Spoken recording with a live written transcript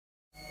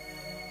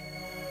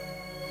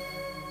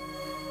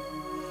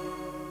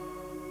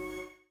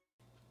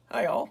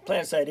Hi all,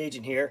 Planetside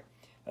Agent here.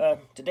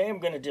 Today I'm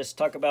going to just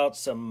talk about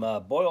some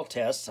boil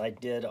tests I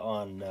did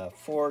on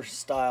 4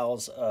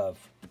 styles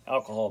of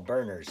alcohol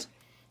burners.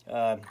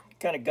 Kind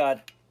of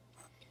got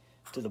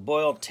to the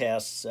boil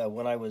tests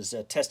when I was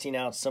testing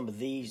out some of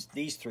these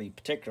 3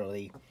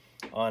 particularly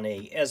on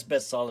a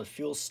Esbit solid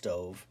fuel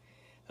stove,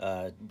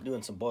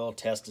 doing some boil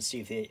tests to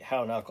see if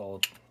how an alcohol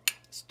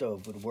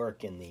stove would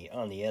work on the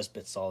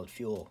Esbit solid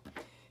fuel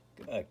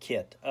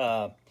kit.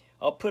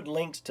 I'll put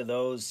links to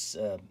those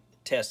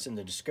tests in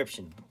the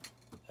description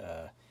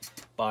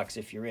box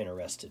if you're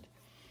interested.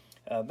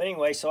 But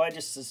anyway, so I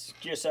just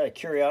out of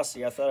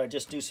curiosity, I thought I'd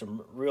just do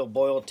some real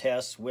boil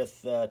tests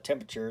with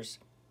temperatures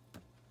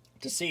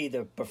to see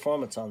the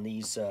performance on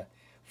these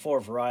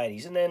 4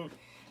 varieties. And then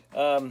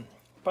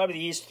probably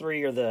these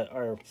 3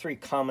 are 3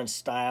 common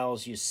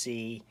styles you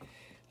see.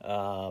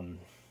 I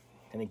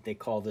think they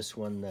call this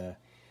one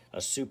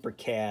a Super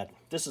Cat.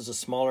 This is a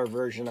smaller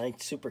version. I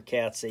think Super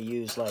Cats, they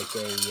use like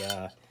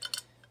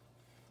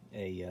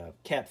a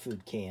cat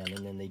food can,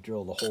 and then they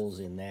drill the holes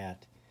in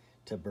that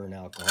to burn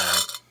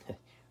alcohol.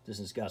 This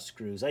has got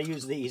screws. I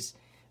use these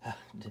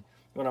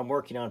when I'm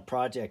working on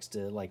projects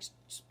to like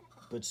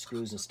put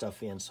screws and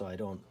stuff in so I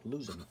don't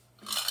lose them.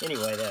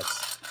 Anyway,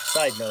 that's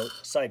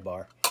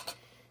sidebar.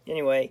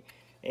 Anyway,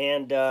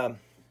 and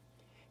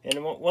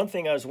one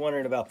thing I was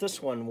wondering about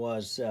this one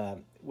was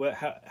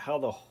how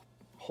the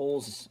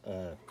holes,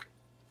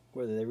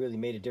 whether they really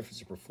made a difference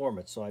in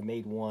performance. So I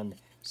made one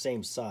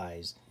same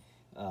size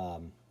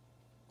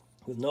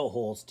with no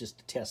holes just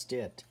to test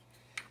it,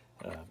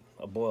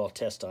 a boil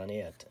test on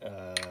it.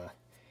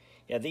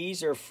 Yeah,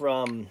 these are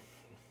from,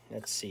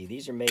 let's see,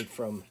 these are made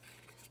from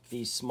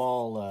these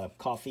small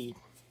coffee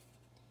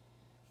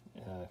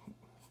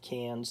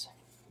cans.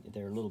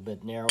 They're a little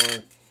bit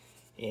narrower,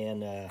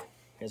 and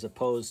as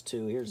opposed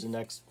to, here's the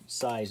next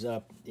size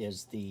up,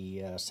 is the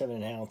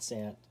 7.5 ounce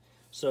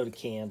soda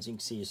cans. You can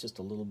see it's just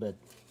a little bit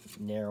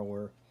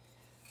narrower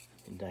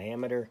in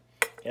diameter,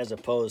 as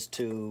opposed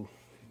to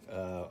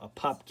a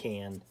pop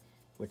can,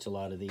 which a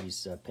lot of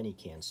these penny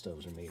can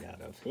stoves are made out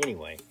of.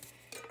 Anyway,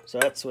 so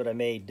that's what I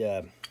made.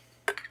 I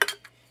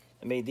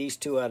made these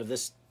 2 out of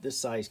this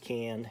size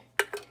can,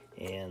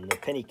 and the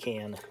penny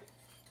can,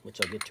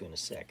 which I'll get to in a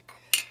sec.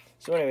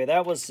 So anyway,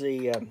 that was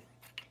the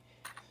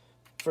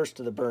first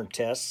of the burn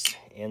tests,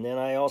 and then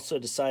I also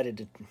decided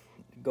to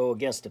go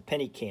against a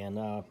penny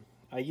can.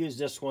 I used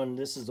this one.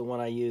 This is the one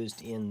I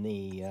used in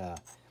the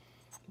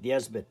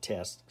Esbit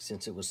test,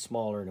 since it was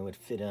smaller and it would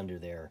fit under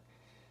there.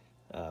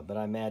 But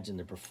I imagine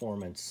the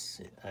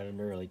performance, I haven't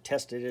really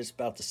tested it. It's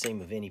about the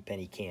same of any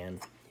penny can.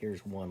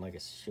 Here's one, like I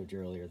showed you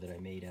earlier, that I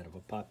made out of a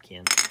pop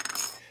can.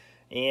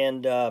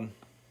 And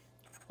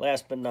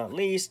last but not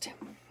least,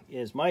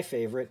 is my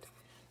favorite,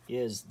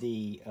 is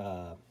the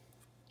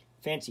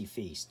Fancy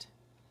Feast.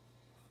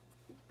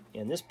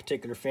 In this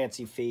particular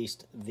Fancy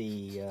Feast,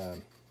 the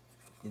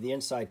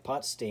inside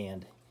pot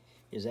stand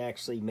is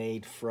actually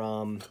made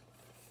from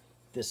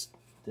this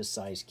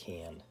size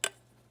can,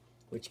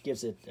 which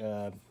gives it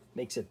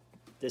makes it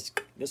this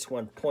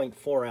one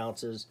 0.4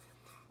 ounces,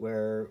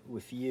 where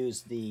if you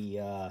use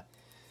the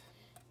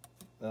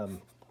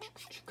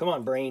come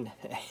on brain,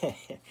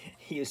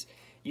 use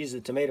the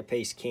tomato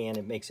paste can,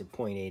 it makes it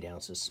 0.8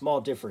 ounces.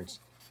 Small difference.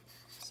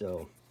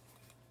 So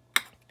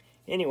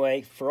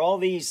anyway, for all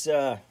these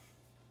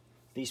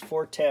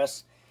 4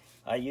 tests,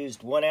 I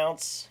used 1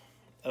 ounce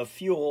of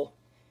fuel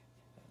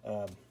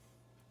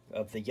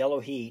of the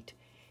yellow heat,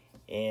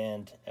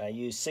 and I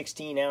used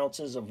 16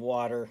 ounces of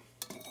water.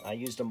 I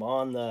used them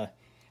on I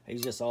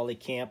used this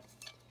Olicamp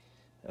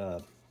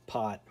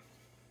pot,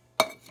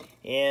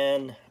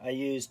 and I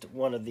used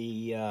one of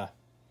the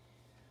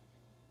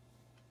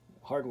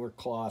hardware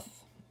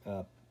cloth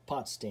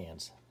pot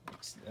stands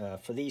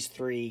for these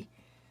 3,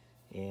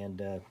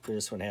 and for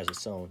this one has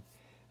its own.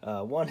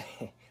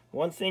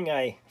 One thing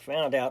I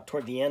found out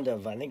toward the end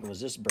of, I think it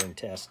was this burn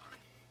test,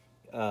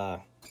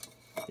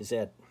 is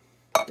that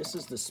this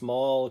is the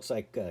small, looks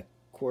like a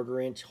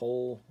 1/4 inch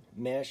hole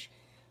mesh.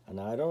 And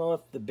I don't know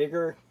if the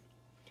bigger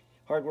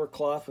hardware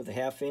cloth with a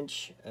 1/2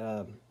 inch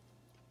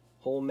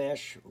hole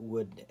mesh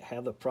would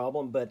have the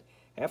problem, but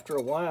after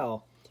a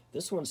while,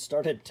 this one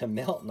started to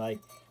melt, and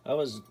I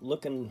was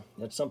looking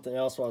at something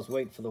else while I was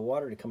waiting for the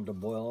water to come to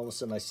boil. All of a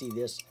sudden, I see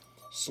this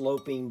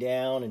sloping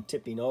down and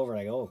tipping over,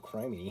 and I go, oh,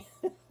 criminy.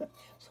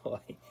 So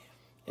I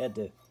had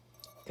to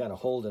kind of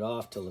hold it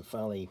off till it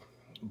finally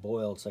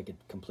boiled so I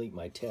could complete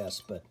my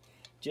test. But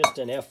just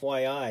an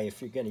FYI,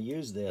 if you're going to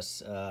use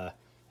this,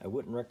 I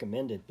wouldn't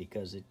recommend it,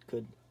 because it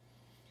could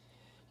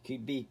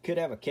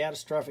have a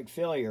catastrophic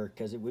failure,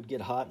 because it would get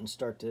hot and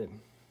start to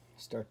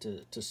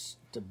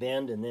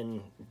bend, and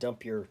then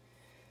dump your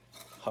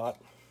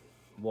hot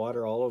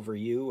water all over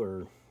you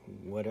or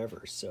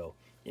whatever. So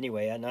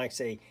anyway, and like I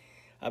say,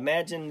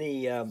 imagine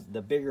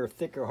the bigger,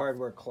 thicker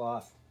hardware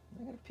cloth.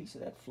 I got a piece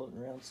of that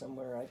floating around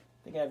somewhere. I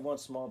think I had one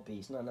small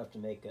piece, not enough to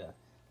make a.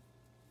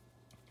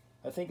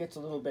 I think it's a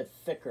little bit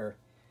thicker,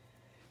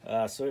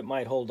 so it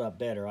might hold up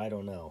better. I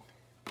don't know.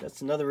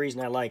 That's another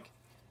reason I like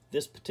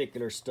this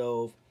particular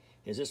stove.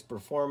 is this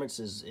performance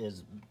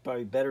is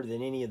probably better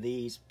than any of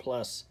these,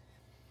 plus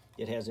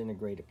it has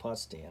integrated pot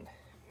stand.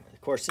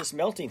 Of course, this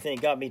melting thing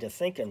got me to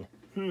thinking,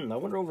 I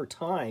wonder over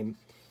time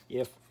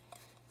if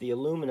the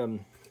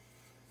aluminum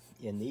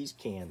in these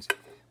cans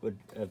would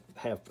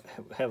have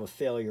a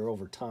failure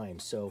over time.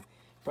 So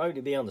probably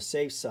to be on the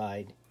safe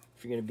side,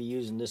 if you're going to be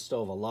using this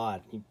stove a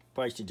lot, you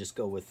probably should just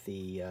go with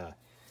the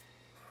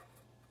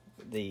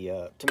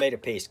tomato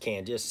paste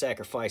can. Just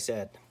sacrifice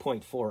that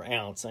 0.4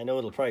 ounce. I know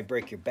it'll probably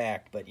break your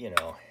back, but you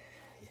know,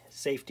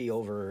 safety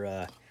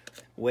over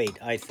weight,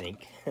 I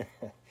think.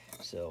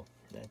 So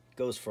that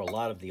goes for a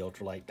lot of the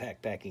ultralight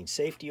backpacking.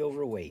 Safety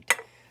over weight.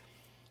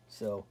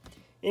 So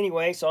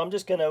anyway, so I'm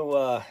just going to,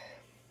 I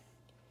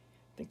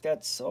think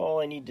that's all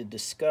I need to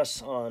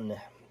discuss on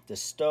the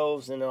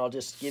stoves, and then I'll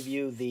just give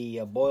you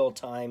the boil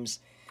times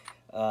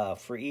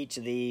for each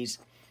of these.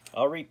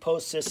 I'll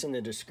repost this in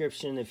the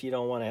description if you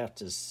don't want to have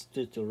to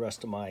sit through the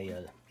rest of my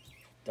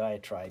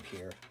diatribe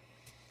here.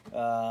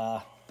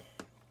 So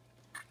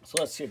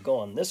let's get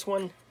going. This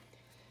one,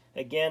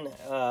 again,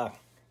 I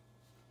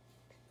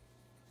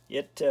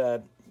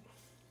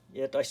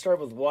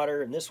started with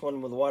water, and this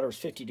one with water was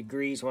 50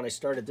 degrees when I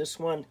started this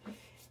one.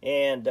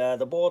 And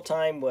the boil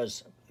time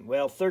was,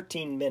 well,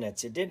 13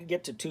 minutes. It didn't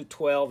get to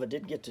 212. It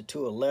did get to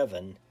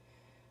 211,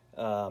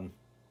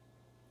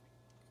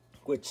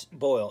 which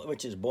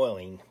is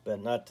boiling,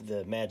 but not to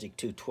the magic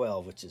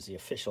 212, which is the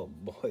official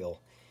boil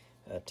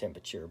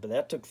temperature. But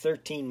that took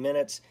 13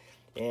 minutes,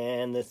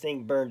 and the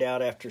thing burned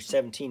out after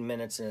 17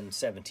 minutes and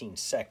 17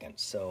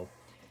 seconds. So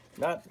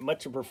not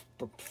much of a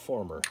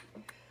performer.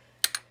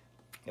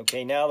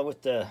 Okay, now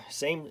with the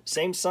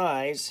same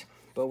size,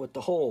 but with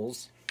the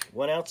holes,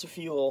 1 ounce of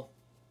fuel.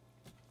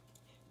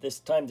 This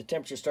time the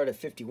temperature started at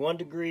 51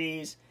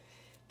 degrees.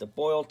 The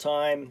boil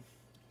time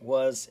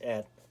was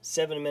at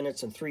 7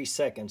 minutes and 3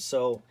 seconds.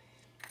 So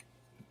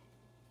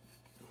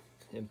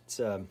it's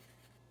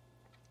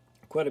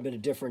quite a bit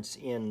of difference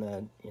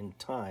in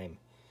time.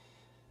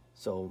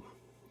 So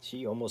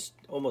she almost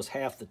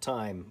half the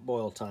time,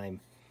 boil time,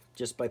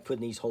 just by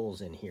putting these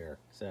holes in here.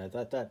 So I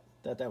thought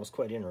that was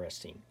quite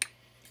interesting.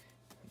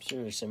 I'm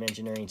sure there's some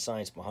engineering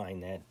science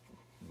behind that,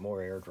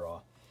 more air draw.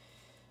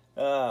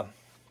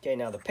 Okay,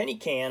 now the penny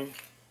can.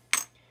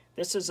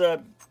 This is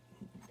a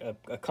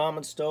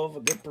common stove, a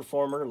good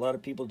performer. A lot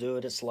of people do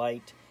it. It's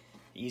light,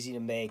 easy to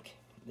make.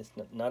 It's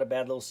not a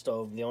bad little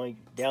stove. The only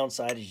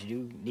downside is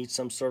you do need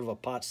some sort of a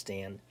pot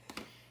stand.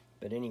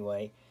 But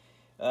anyway,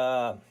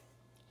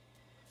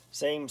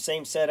 same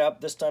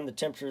setup. This time the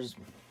temperature is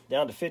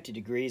down to 50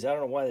 degrees. I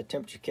don't know why the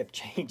temperature kept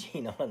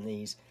changing on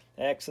these.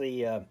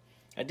 Actually,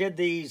 I did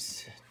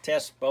these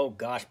tests, oh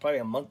gosh, probably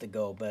a month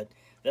ago, but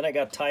then I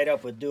got tied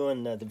up with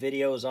doing the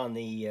videos on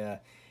the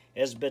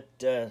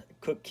Esbit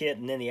cook kit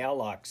and then the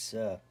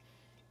Alox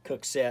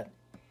cook set,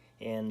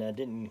 and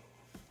didn't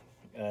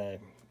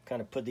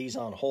kind of put these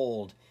on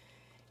hold.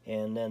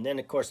 And then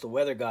of course the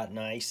weather got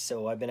nice,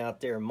 so I've been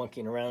out there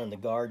monkeying around in the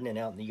garden and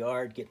out in the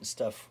yard getting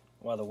stuff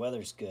while the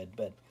weather's good.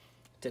 But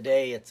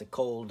today it's a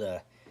cold,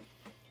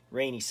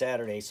 rainy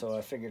Saturday, so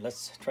I figured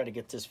let's try to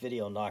get this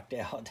video knocked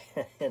out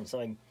and so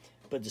I can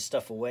put this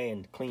stuff away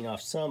and clean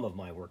off some of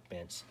my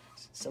workbench.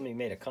 Somebody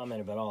made a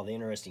comment about all the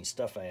interesting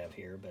stuff I have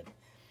here, but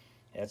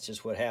that's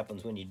just what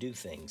happens when you do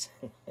things.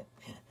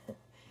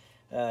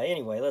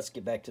 Anyway, let's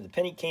get back to the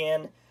penny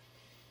can.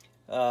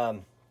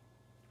 At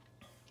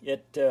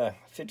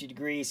 50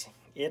 degrees,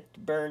 it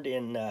burned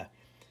in,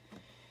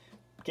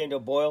 came to a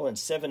boil in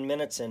 7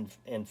 minutes and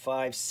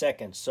 5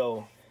 seconds.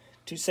 So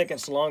 2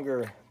 seconds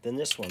longer than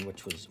this one,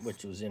 which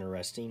was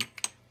interesting.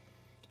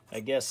 I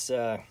guess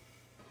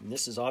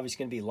this is obviously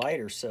going to be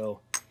lighter,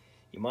 so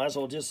you might as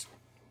well just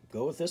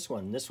go with this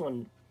one. This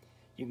one,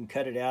 you can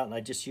cut it out, and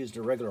I just used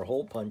a regular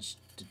hole punch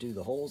to do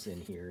the holes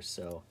in here,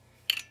 so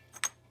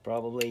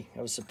probably,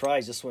 I was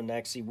surprised this one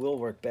actually will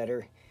work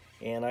better,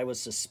 and I would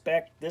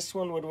suspect this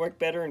one would work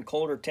better in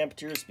colder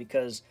temperatures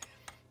because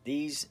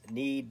these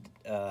need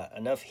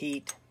enough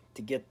heat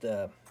to get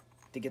the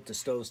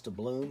stoves to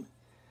bloom.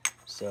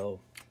 So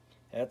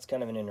that's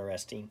kind of an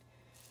interesting.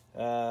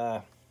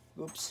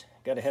 Oops,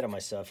 got ahead of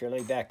myself here.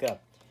 Let me back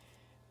up.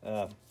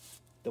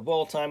 The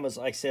boil time was,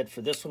 like I said,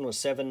 for this one was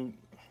 7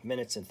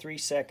 minutes and 3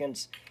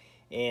 seconds,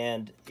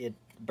 and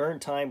burn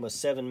time was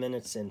 7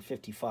 minutes and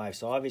 55.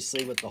 So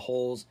obviously with the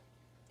holes,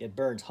 it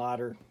burns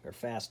hotter or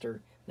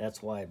faster.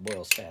 That's why it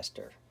boils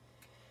faster.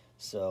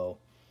 So,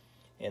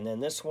 and then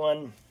this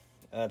one,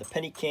 the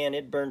penny can,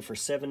 it burned for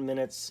 7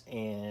 minutes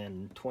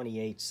and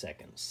 28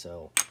 seconds.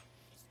 So,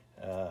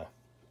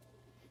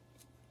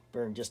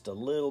 burned just a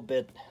little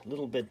bit.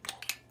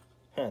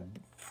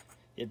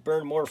 It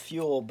burned more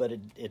fuel, but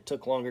it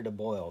took longer to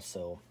boil.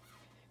 So,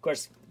 of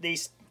course,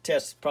 these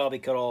tests probably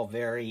could all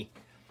vary,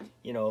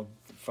 you know,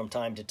 from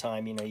time to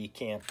time. You know, you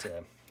can't,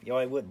 you know,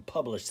 I wouldn't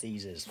publish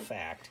these as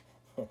fact.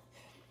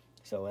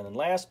 So, and then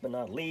last but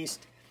not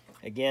least,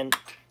 again,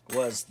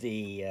 was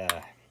the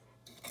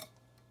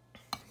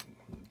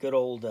good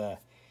old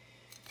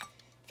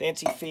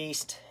Fancy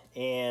Feast,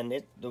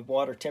 and the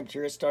water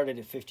temperature, it started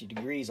at 50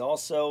 degrees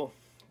also.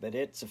 but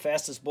it's the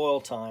fastest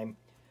boil time,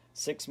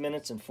 6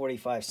 minutes and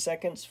 45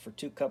 seconds for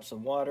 2 cups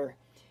of water,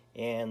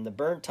 and the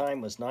burn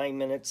time was 9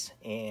 minutes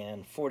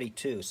and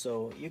 42.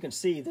 So you can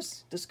see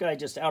this guy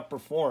just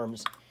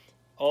outperforms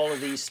all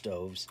of these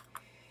stoves,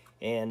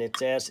 and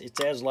it's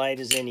as light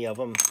as any of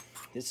them.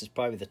 This is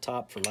probably the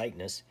top for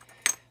lightness.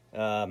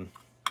 One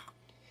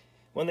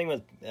thing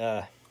with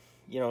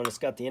you know, and it's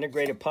got the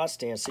integrated pot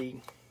stand.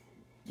 See,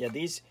 yeah,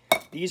 these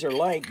are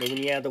light, but when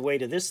you add the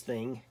weight of this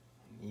thing,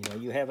 you know,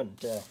 you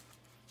haven't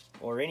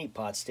or any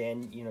pot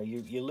stand, you know,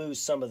 you lose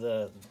some of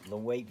the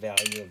weight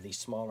value of these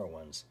smaller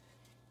ones.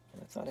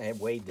 I thought I had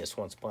weighed this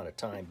once upon a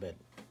time, but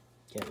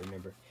can't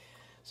remember.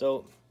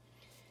 So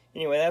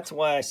anyway, that's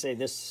why I say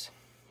this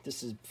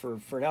is for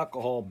an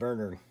alcohol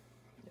burner,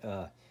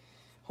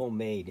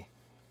 homemade,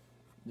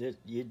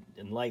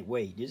 and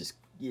lightweight.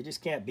 You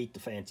just can't beat the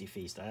Fancy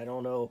Feast. I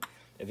don't know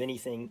of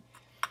anything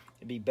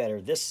it'd be better.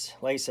 This,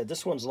 like I said,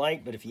 this one's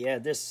light, but if you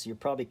add this, you're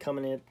probably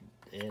coming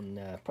in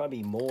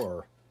probably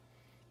more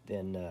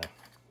than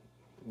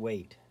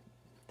weight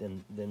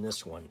than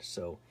this one.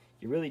 So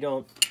you really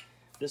don't.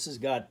 This has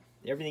got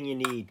everything you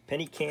need.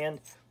 Penny can.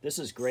 This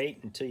is great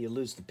until you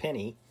lose the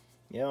penny.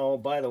 You know,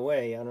 by the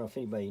way, I don't know if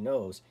anybody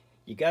knows,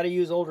 you got to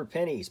use older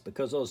pennies,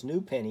 because those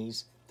new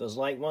pennies, those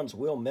light ones,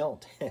 will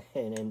melt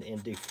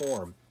and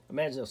deform.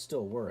 Imagine they'll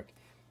still work.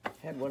 I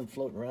had one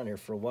floating around here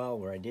for a while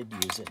where I did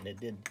use it, and it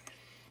did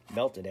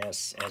melt it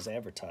as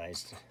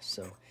advertised.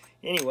 So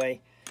anyway,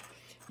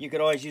 you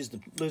could always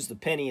lose the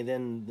penny, and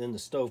then the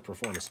stove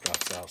performance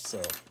drops out.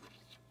 So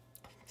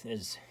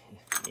as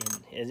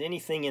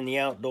anything in the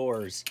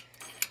outdoors,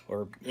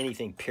 or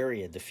anything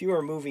period, the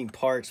fewer moving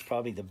parts,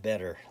 probably the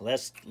better.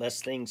 Less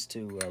things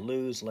to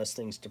lose, less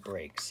things to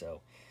break.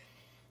 So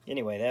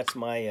anyway, that's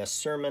my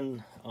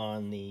sermon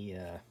on the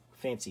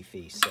Fancy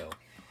Feast. So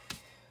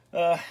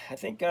I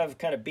think I've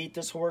kind of beat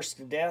this horse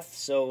to death.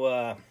 So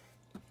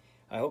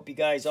I hope you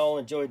guys all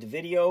enjoyed the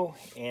video,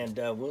 and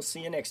we'll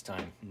see you next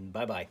time.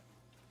 Bye-bye.